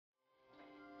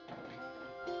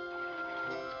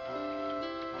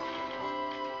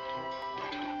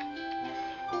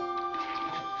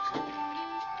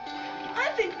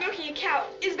milking a cow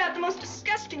is about the most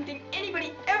disgusting thing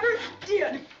anybody ever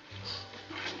did.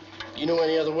 You know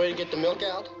any other way to get the milk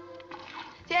out?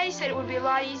 Daddy said it would be a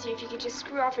lot easier if you could just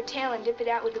screw off her tail and dip it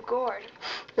out with the gourd.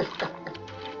 Did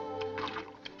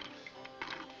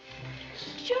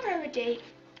you ever have a date?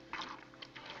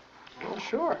 Well,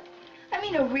 sure. I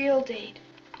mean a real date.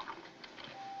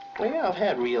 Well, yeah, I've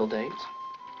had real dates.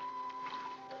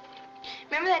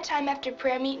 Remember that time after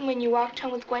prayer meeting when you walked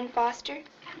home with Gwen Foster?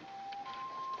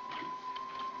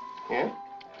 Yeah?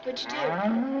 What'd you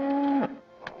do?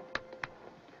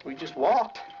 We just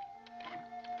walked.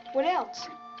 What else?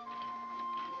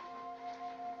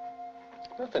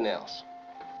 Nothing else.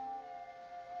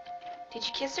 Did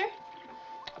you kiss her?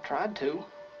 I tried to.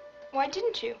 Why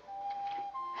didn't you?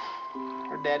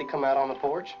 Her daddy come out on the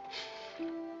porch.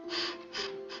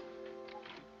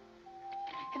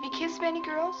 Have you kissed many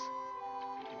girls?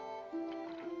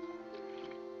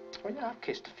 Well, yeah, I've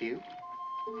kissed a few.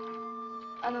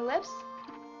 On the lips?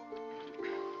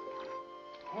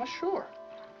 Well, sure.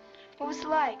 What was it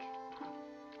like?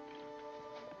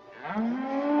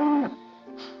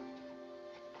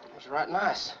 It was right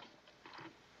nice.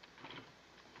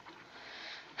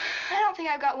 I don't think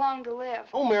I've got long to live.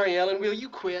 Oh, Mary Ellen, will you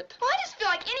quit? Well, I just feel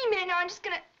like any minute now I'm just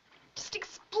gonna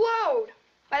explode.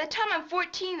 By the time I'm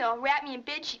 14, they'll wrap me in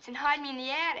bed sheets and hide me in the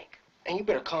attic. And you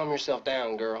better calm yourself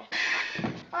down, girl.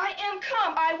 I am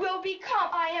calm. I will be calm.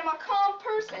 I am a calm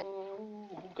person.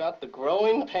 Oh, you've got the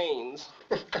growing pains.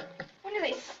 When do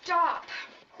they stop?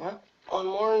 Well, one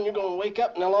morning you're gonna wake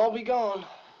up and they'll all be gone.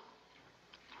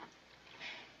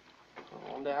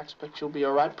 One day I expect you'll be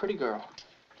a right pretty girl.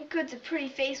 What good's a pretty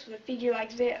face with a figure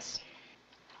like this?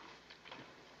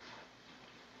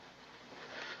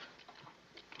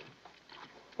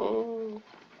 Oh,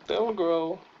 they'll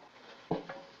grow.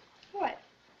 What?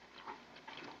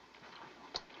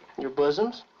 Your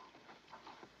bosoms?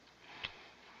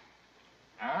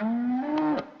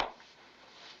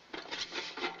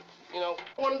 You know,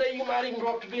 one day you might even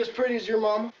grow up to be as pretty as your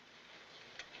mama.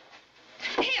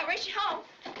 Hey, I'll race you home.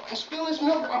 And spill this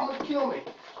milk or I'm gonna kill me.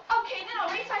 Okay, then I'll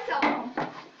race myself home.